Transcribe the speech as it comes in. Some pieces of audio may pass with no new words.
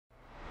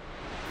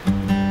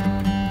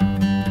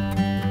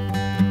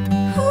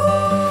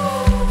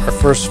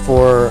first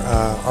four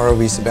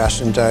ROV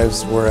Sebastian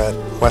dives were at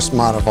West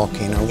Mata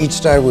volcano. Each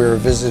dive we were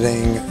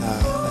visiting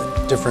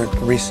different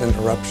recent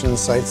eruption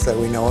sites that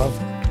we know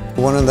of.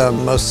 One of the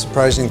most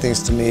surprising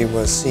things to me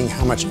was seeing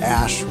how much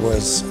ash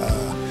was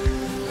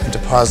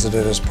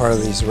deposited as part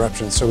of these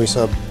eruptions. So we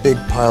saw big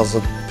piles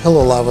of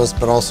pillow lavas,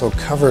 but also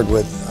covered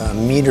with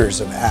meters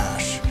of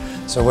ash.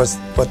 So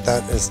what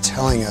that is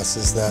telling us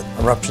is that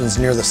eruptions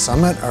near the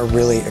summit are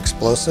really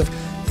explosive.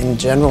 In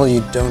general,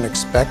 you don't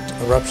expect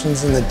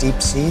eruptions in the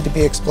deep sea to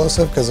be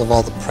explosive because of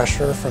all the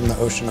pressure from the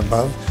ocean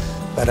above.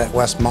 But at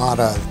West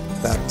Mata,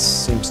 that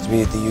seems to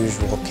be the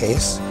usual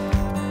case.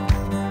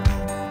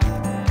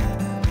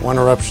 One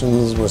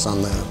eruption was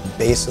on the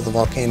base of the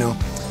volcano,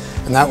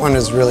 and that one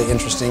is really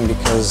interesting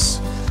because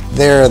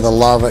there the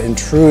lava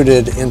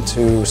intruded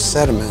into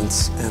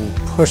sediments and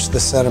pushed the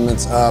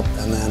sediments up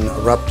and then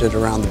erupted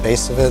around the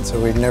base of it,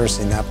 so we've never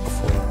seen that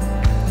before.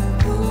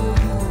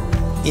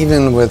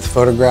 Even with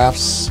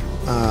photographs,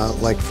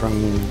 like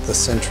from the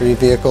Sentry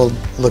vehicle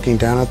looking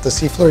down at the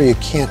seafloor, you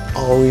can't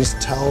always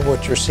tell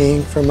what you're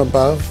seeing from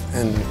above,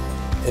 and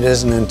it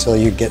isn't until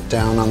you get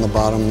down on the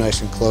bottom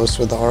nice and close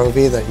with the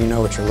ROV that you know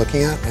what you're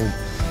looking at. And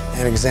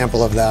an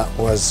example of that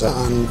was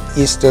on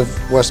east of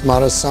West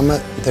Mata's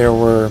summit. There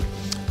were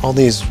all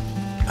these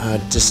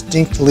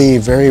distinctly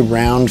very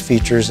round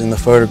features in the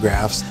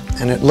photographs,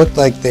 and it looked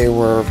like they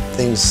were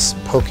things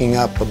poking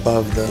up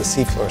above the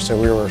seafloor,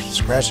 so we were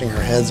scratching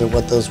our heads at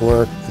what those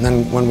were. And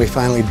then when we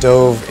finally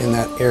dove in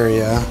that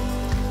area,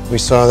 we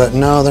saw that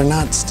no, they're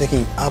not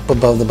sticking up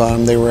above the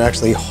bottom, they were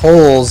actually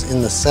holes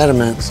in the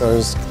sediment, so it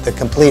was the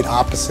complete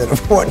opposite of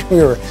what we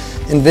were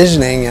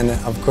envisioning, and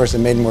of course it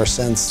made more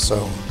sense,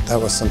 so that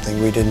was something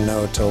we didn't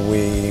know till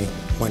we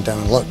went down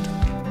and looked.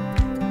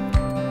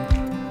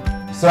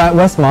 So at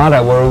West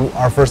Mata, where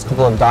our first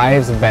couple of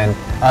dives have been,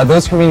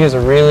 those communities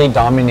are really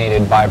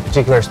dominated by a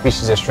particular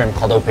species of shrimp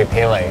called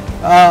opepele.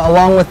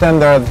 Along with them,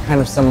 there are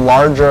kind of some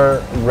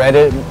larger,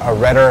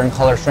 redder in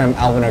color shrimp,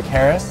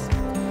 albinocaris.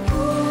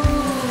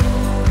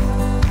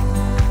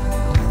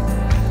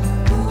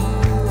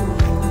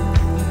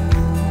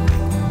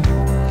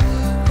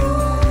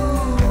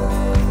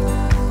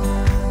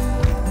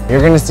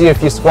 You're going to see a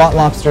few squat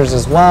lobsters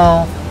as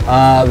well.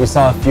 We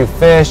saw a few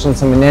fish and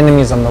some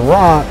anemones on the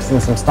rocks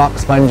and some stock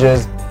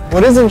sponges.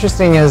 What is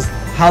interesting is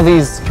how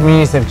these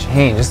communities have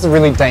changed. This is a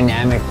really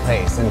dynamic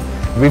place, and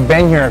we've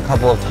been here a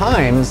couple of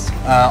times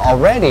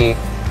already,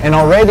 and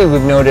already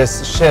we've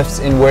noticed shifts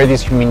in where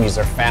these communities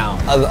are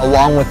found,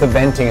 along with the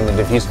venting and the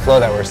diffuse flow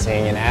that we're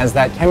seeing. And as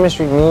that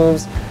chemistry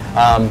moves,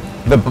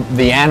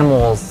 the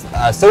animals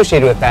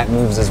associated with that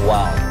moves as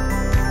well.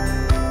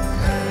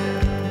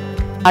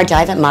 Our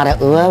dive at Mata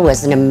Ua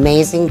was an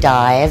amazing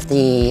dive.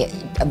 The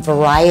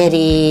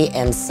variety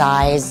and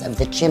size of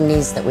the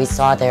chimneys that we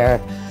saw there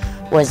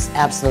was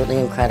absolutely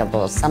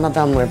incredible. Some of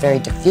them were very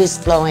diffuse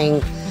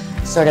flowing,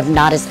 sort of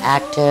not as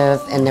active,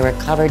 and they were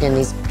covered in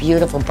these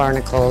beautiful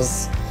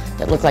barnacles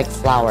that look like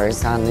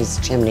flowers on these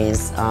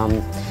chimneys.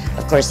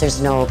 Of course,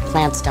 there's no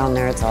plants down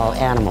there, it's all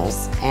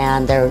animals.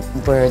 And there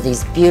were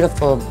these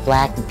beautiful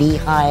black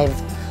beehive,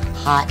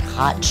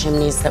 hot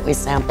chimneys that we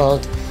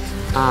sampled.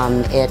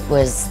 It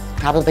was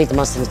probably the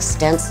most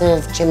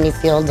extensive chimney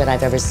field that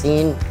I've ever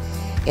seen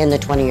in the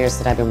 20 years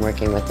that I've been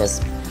working with this.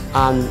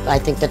 I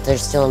think that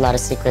there's still a lot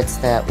of secrets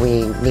that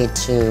we need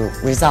to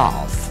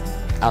resolve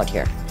out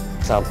here.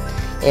 So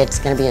it's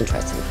going to be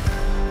interesting.